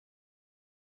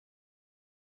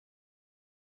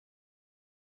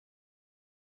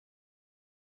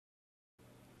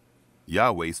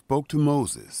Yahweh spoke to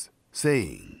Moses,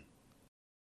 saying,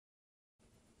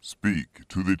 Speak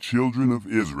to the children of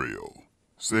Israel,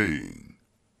 saying,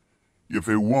 If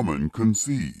a woman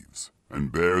conceives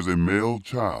and bears a male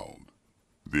child,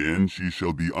 then she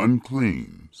shall be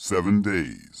unclean 7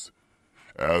 days.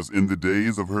 As in the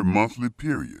days of her monthly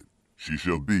period, she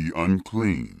shall be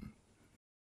unclean.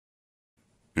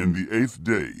 In the 8th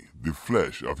day the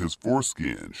flesh of his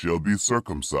foreskin shall be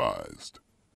circumcised.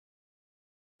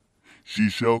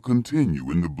 She shall continue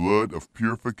in the blood of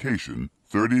purification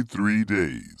 33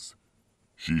 days.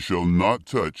 She shall not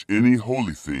touch any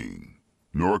holy thing,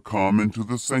 nor come into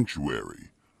the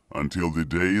sanctuary, until the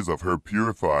days of her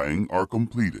purifying are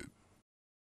completed.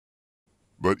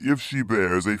 But if she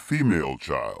bears a female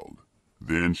child,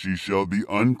 then she shall be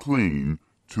unclean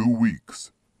 2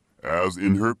 weeks, as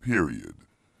in her period,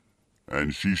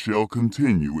 and she shall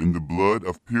continue in the blood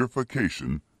of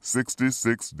purification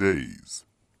 66 days.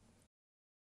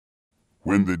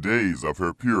 When the days of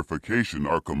her purification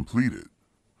are completed,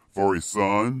 for a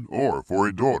son or for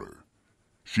a daughter,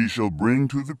 she shall bring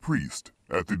to the priest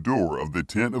at the door of the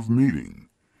tent of meeting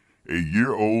a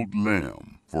year-old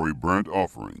lamb for a burnt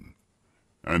offering,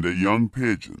 and a young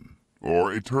pigeon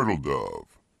or a turtle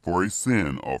dove for a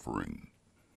sin offering.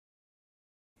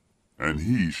 And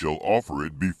he shall offer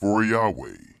it before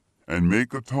Yahweh, and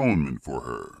make atonement for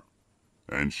her,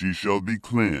 and she shall be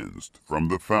cleansed from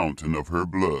the fountain of her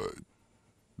blood.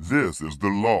 This is the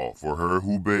law for her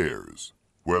who bears,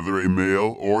 whether a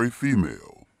male or a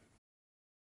female.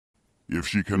 If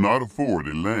she cannot afford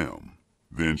a lamb,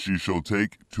 then she shall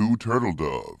take 2 turtle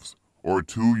doves or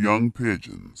 2 young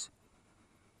pigeons,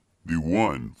 the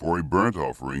one for a burnt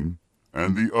offering,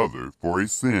 and the other for a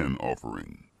sin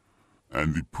offering.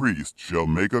 And the priest shall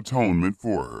make atonement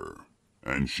for her,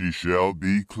 and she shall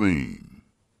be clean.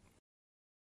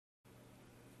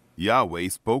 Yahweh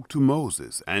spoke to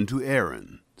Moses and to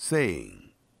Aaron,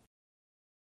 saying,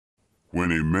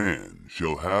 When a man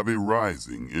shall have a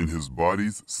rising in his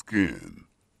body's skin,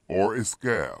 or a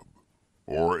scab,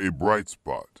 or a bright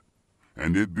spot,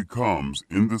 and it becomes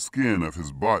in the skin of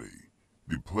his body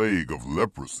the plague of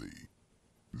leprosy,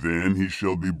 then he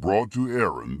shall be brought to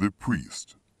Aaron the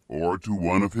priest, or to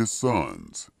one of his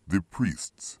sons, the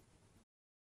priests.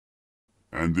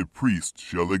 And the priest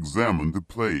shall examine the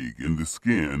plague in the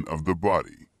skin of the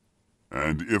body,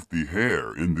 and if the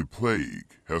hair in the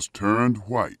plague has turned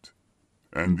white,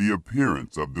 and the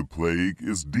appearance of the plague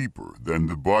is deeper than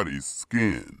the body's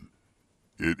skin,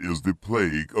 it is the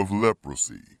plague of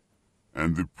leprosy,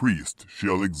 and the priest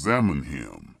shall examine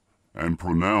him, and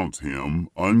pronounce him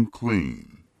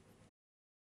unclean.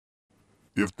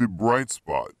 If the bright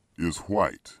spot is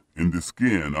white in the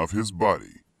skin of his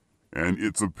body, and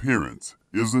its appearance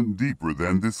isn't deeper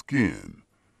than the skin,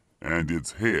 and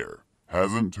its hair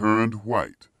hasn't turned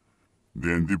white,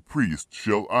 then the priest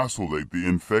shall isolate the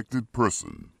infected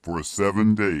person for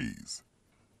 7 days.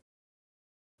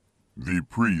 The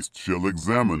priest shall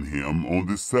examine him on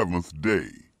the 7th day,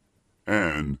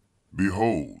 and,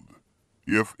 behold,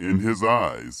 if in his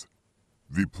eyes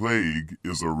the plague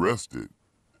is arrested,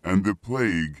 and the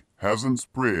plague hasn't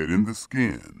spread in the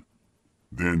skin,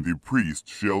 then the priest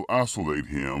shall isolate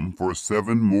him for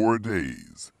 7 more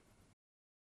days.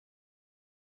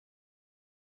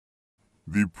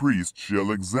 The priest shall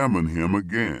examine him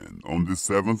again on the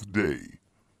 7th day,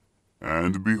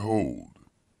 and behold,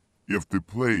 if the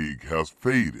plague has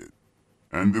faded,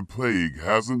 and the plague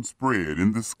hasn't spread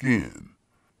in the skin,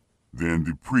 then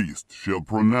the priest shall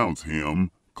pronounce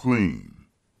him clean.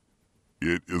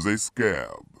 It is a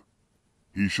scab.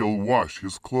 He shall wash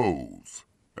his clothes,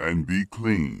 and be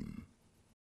clean.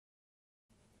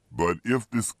 But if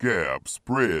the scab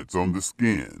spreads on the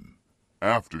skin,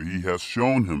 after he has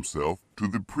shown himself to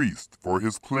the priest for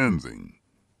his cleansing,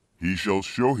 he shall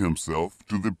show himself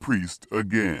to the priest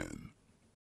again.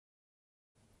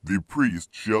 The priest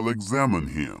shall examine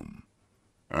him,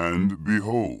 and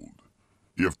behold,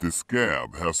 if the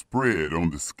scab has spread on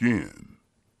the skin,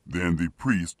 then the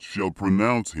priest shall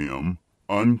pronounce him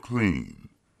unclean.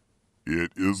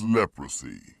 It is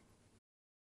leprosy.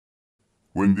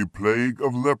 When the plague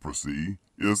of leprosy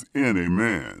is in a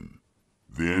man,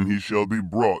 then he shall be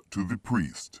brought to the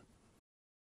priest,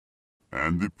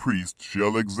 and the priest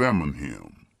shall examine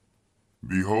him.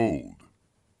 Behold,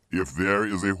 if there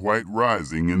is a white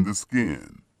rising in the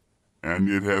skin, and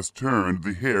it has turned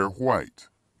the hair white,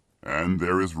 and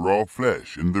there is raw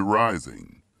flesh in the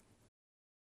rising,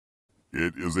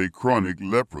 it is a chronic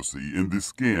leprosy in the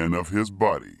skin of his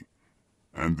body,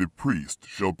 and the priest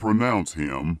shall pronounce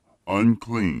him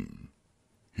unclean.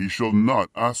 He shall not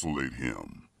isolate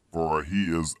him, for he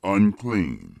is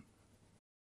unclean.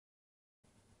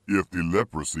 If the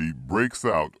leprosy breaks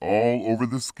out all over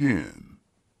the skin,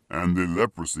 and the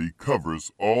leprosy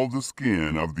covers all the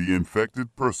skin of the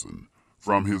infected person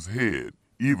from his head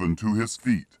even to his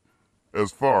feet,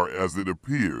 as far as it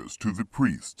appears to the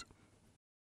priest,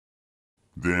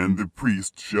 then the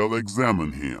priest shall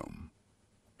examine him.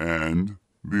 And,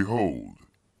 behold,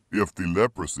 if the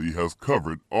leprosy has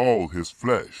covered all his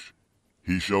flesh,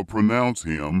 he shall pronounce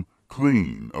him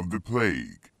clean of the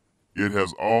plague. It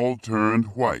has all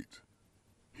turned white.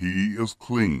 He is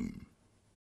clean.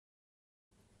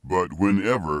 But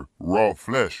whenever raw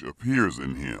flesh appears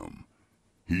in him,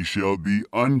 he shall be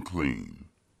unclean.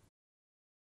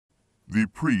 The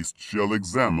priest shall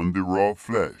examine the raw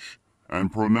flesh,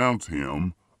 and pronounce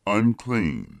him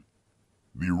unclean.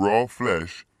 The raw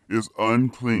flesh is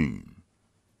unclean.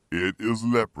 It is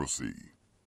leprosy.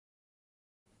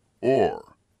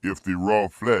 Or, if the raw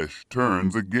flesh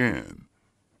turns again,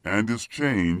 and is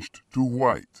changed to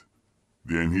white,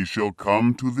 then he shall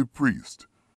come to the priest,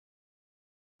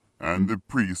 and the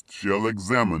priest shall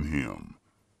examine him.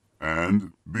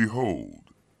 And,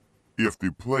 behold, if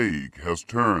the plague has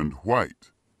turned white,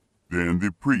 then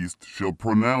the priest shall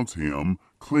pronounce him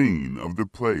clean of the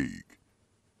plague.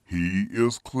 He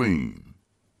is clean.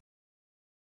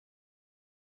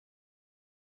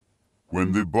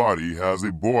 When the body has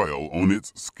a boil on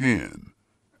its skin,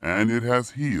 and it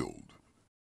has healed,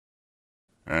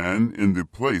 and in the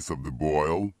place of the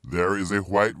boil there is a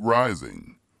white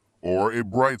rising, or a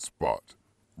bright spot,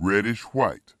 reddish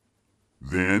white,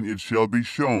 then it shall be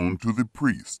shown to the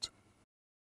priest,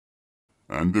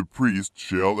 and the priest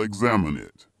shall examine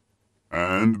it.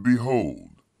 And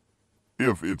behold,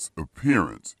 if its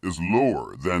appearance is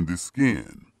lower than the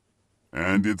skin,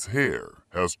 and its hair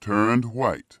has turned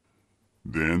white,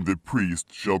 then the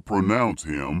priest shall pronounce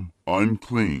him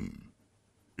unclean.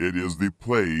 It is the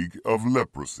plague of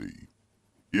leprosy.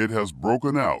 It has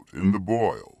broken out in the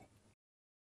boil.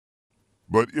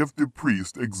 But if the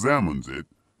priest examines it,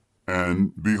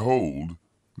 and behold,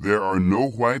 there are no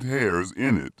white hairs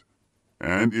in it,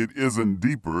 and it isn't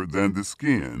deeper than the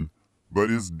skin,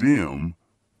 but is dim,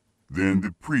 then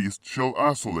the priest shall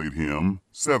isolate him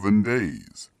 7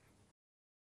 days.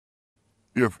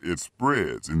 If it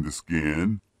spreads in the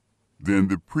skin, then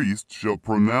the priest shall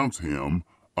pronounce him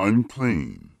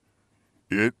unclean.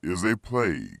 It is a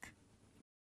plague.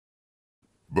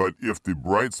 But if the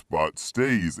bright spot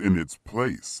stays in its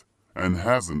place and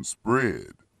hasn't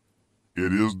spread,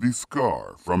 it is the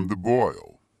scar from the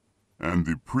boil, and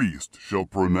the priest shall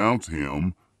pronounce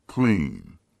him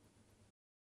clean.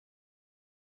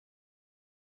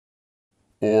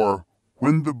 Or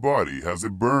when the body has a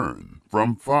burn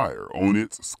from fire on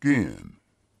its skin,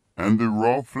 and the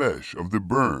raw flesh of the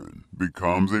burn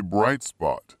becomes a bright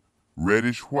spot,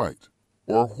 reddish white,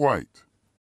 or white,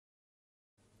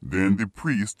 then the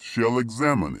priest shall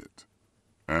examine it.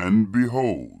 And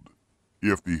behold,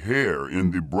 if the hair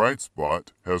in the bright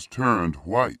spot has turned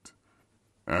white,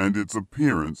 and its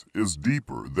appearance is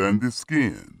deeper than the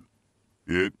skin,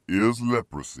 it is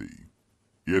leprosy.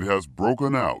 It has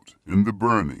broken out in the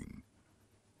burning,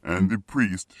 and the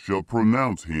priest shall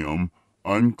pronounce him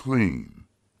unclean.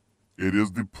 It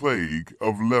is the plague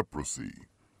of leprosy.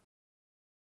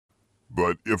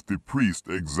 But if the priest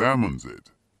examines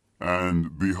it,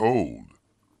 and behold,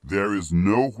 there is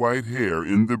no white hair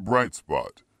in the bright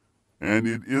spot, and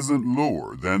it isn't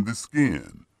lower than the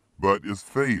skin, but is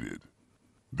faded,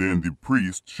 then the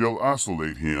priest shall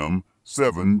isolate him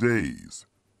 7 days.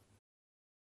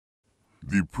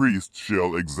 The priest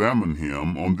shall examine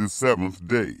him on the 7th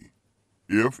day.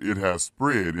 If it has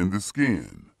spread in the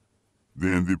skin,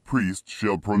 then the priest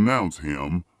shall pronounce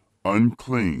him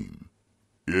unclean.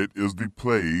 It is the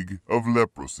plague of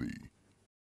leprosy.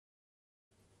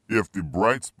 If the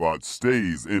bright spot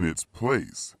stays in its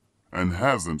place and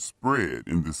hasn't spread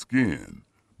in the skin,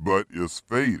 but is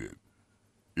faded,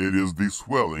 it is the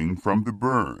swelling from the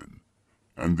burn,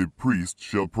 and the priest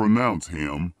shall pronounce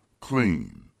him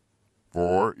clean,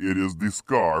 for it is the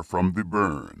scar from the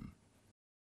burn.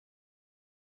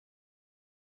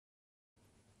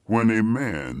 When a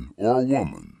man or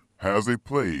woman has a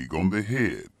plague on the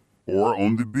head or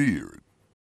on the beard,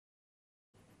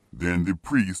 then the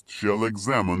priest shall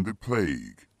examine the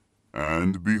plague,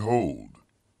 and behold,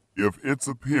 if its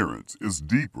appearance is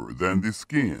deeper than the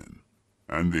skin,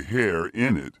 and the hair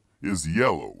in it is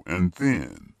yellow and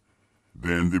thin,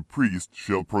 then the priest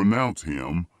shall pronounce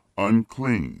him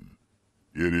unclean.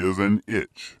 It is an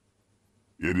itch.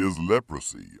 It is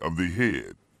leprosy of the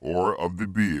head or of the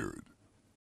beard.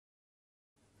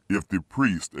 If the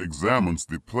priest examines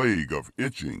the plague of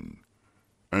itching,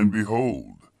 and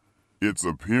behold, its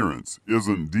appearance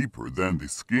isn't deeper than the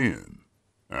skin,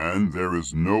 and there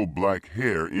is no black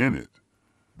hair in it,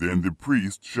 then the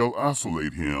priest shall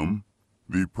isolate him,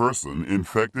 the person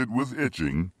infected with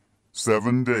itching,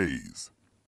 7 days.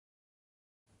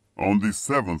 On the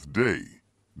 7th day,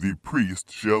 the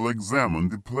priest shall examine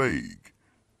the plague,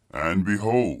 and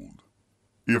behold,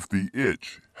 if the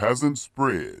itch hasn't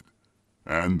spread,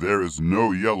 and there is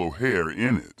no yellow hair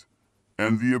in it,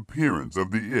 and the appearance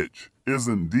of the itch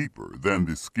isn't deeper than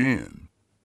the skin,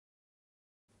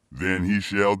 then he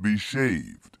shall be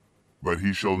shaved, but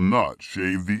he shall not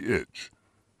shave the itch,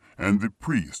 and the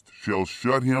priest shall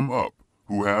shut him up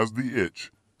who has the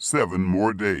itch 7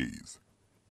 more days.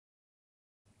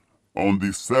 On the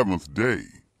 7th day,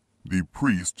 the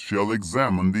priest shall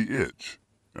examine the itch,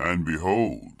 and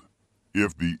behold,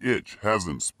 if the itch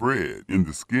hasn't spread in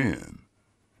the skin,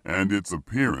 and its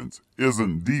appearance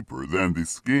isn't deeper than the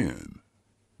skin,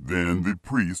 then the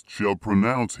priest shall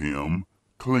pronounce him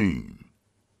clean.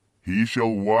 He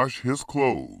shall wash his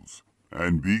clothes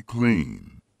and be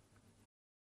clean.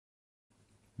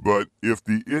 But if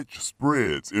the itch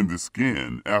spreads in the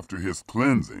skin after his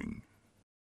cleansing,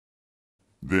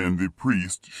 then the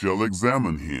priest shall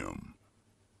examine him,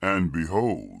 and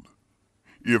behold,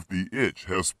 if the itch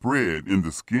has spread in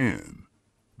the skin,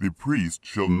 the priest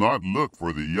shall not look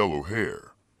for the yellow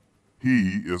hair.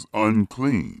 He is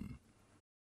unclean.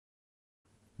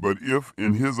 But if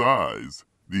in his eyes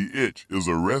the itch is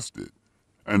arrested,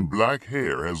 and black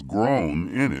hair has grown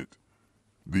in it,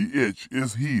 the itch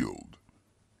is healed.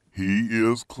 He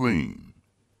is clean.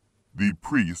 The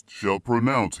priest shall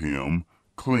pronounce him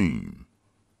clean.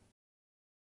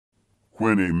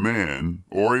 When a man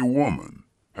or a woman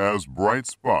has bright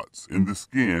spots in the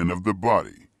skin of the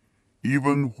body,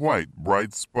 even white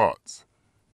bright spots,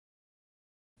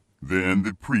 then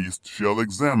the priest shall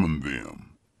examine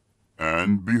them,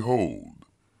 and behold,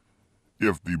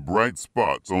 if the bright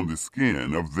spots on the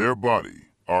skin of their body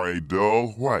are a dull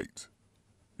white,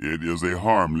 it is a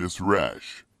harmless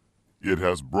rash. It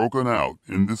has broken out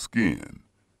in the skin.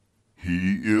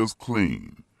 He is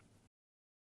clean.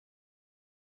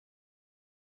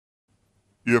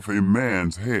 If a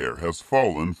man's hair has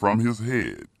fallen from his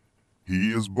head,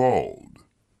 he is bald.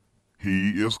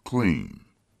 He is clean.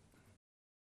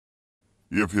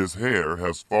 If his hair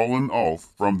has fallen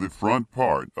off from the front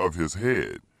part of his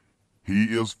head, he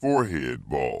is forehead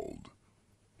bald.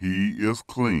 He is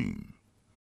clean.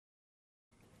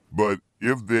 But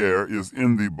if there is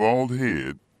in the bald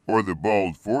head or the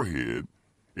bald forehead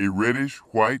a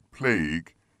reddish-white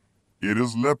plague, it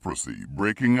is leprosy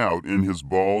breaking out in his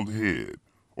bald head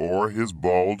or his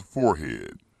bald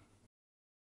forehead.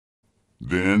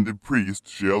 Then the priest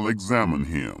shall examine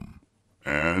him,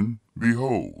 and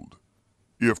behold,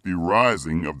 if the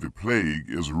rising of the plague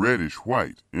is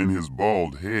reddish-white in his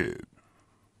bald head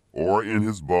or in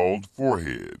his bald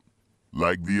forehead,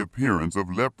 like the appearance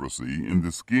of leprosy in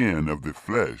the skin of the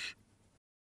flesh,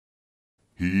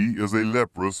 he is a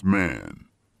leprous man.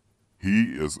 He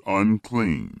is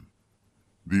unclean.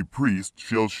 The priest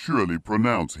shall surely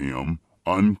pronounce him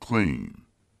unclean.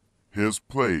 His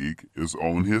plague is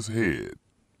on his head.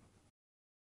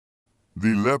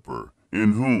 The leper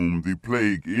in whom the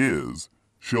plague is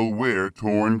shall wear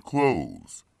torn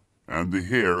clothes, and the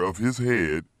hair of his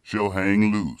head shall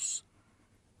hang loose.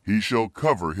 He shall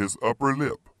cover his upper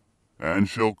lip, and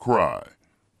shall cry,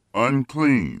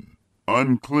 Unclean,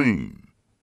 unclean.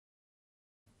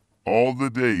 All the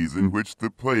days in which the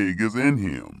plague is in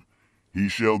him, he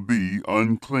shall be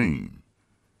unclean.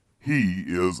 He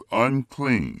is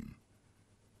unclean.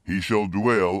 He shall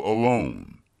dwell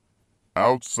alone.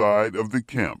 Outside of the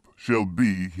camp shall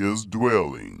be his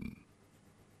dwelling.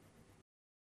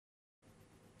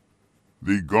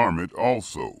 The garment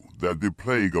also that the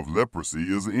plague of leprosy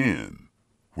is in,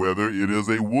 whether it is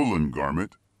a woolen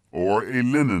garment or a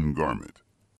linen garment,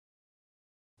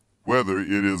 whether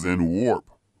it is in warp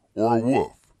or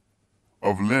woof,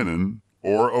 of linen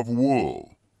or of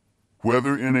wool,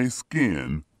 whether in a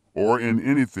skin or in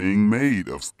anything made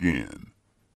of skin.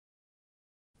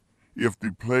 If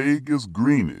the plague is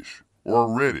greenish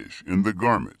or reddish in the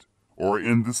garment, or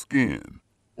in the skin,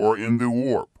 or in the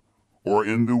warp, or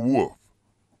in the woof,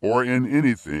 or in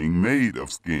anything made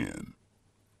of skin,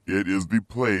 it is the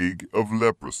plague of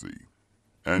leprosy,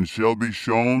 and shall be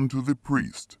shown to the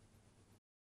priest.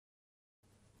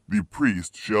 The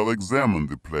priest shall examine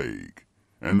the plague,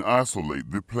 and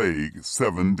isolate the plague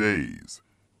 7 days.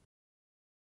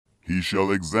 He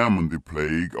shall examine the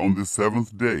plague on the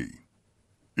 7th day.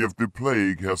 If the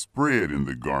plague has spread in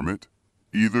the garment,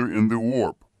 either in the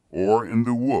warp, or in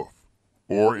the woof,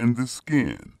 or in the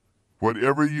skin,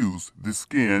 whatever use the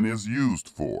skin is used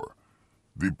for.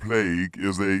 The plague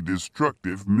is a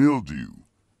destructive mildew.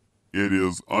 It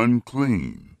is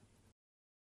unclean.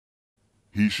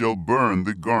 He shall burn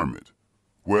the garment,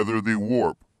 whether the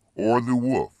warp or the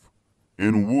woof,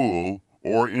 in wool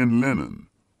or in linen,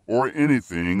 or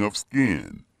anything of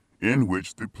skin, in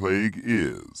which the plague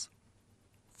is.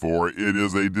 For it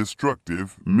is a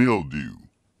destructive mildew.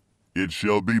 It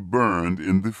shall be burned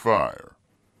in the fire.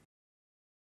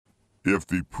 If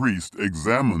the priest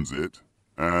examines it,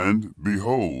 and,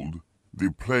 behold,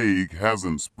 the plague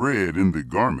hasn't spread in the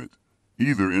garment,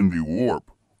 either in the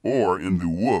warp, or in the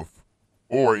woof,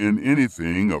 or in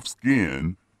anything of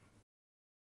skin,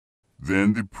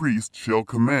 then the priest shall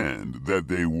command that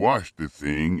they wash the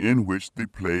thing in which the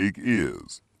plague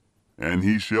is, and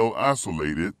he shall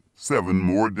isolate it 7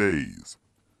 more days.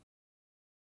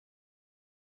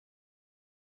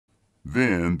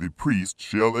 Then the priest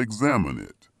shall examine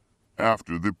it,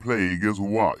 after the plague is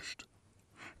washed.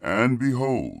 And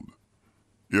behold,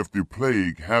 if the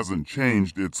plague hasn't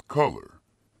changed its color,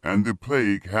 and the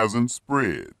plague hasn't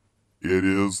spread, it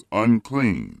is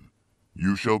unclean.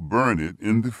 You shall burn it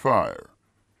in the fire.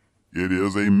 It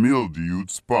is a mildewed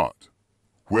spot,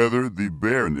 whether the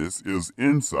bareness is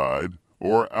inside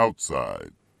or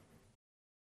outside.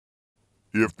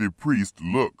 If the priest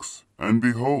looks, and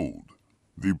behold,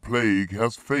 the plague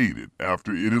has faded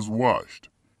after it is washed,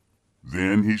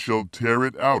 then he shall tear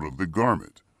it out of the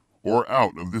garment, or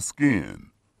out of the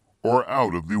skin, or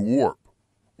out of the warp,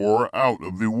 or out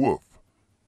of the woof.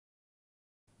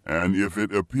 And if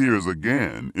it appears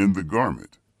again in the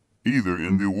garment, either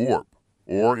in the warp,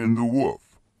 or in the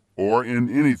woof, or in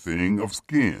anything of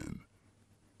skin,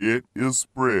 it is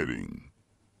spreading.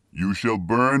 You shall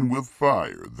burn with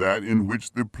fire that in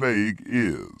which the plague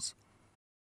is.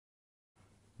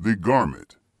 The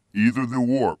garment, either the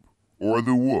warp, or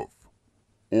the woof,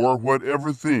 or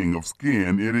whatever thing of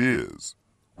skin it is,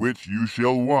 which you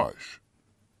shall wash.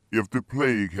 If the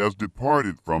plague has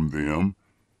departed from them,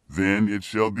 then it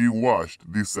shall be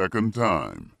washed the 2nd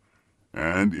time,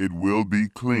 and it will be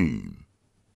clean.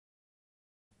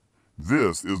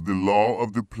 This is the law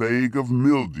of the plague of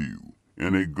mildew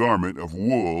in a garment of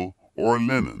wool or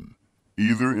linen,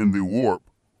 either in the warp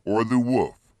or the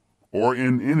woof, or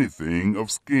in anything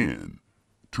of skin,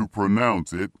 to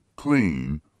pronounce it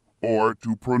clean or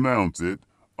to pronounce it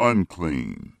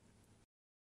unclean.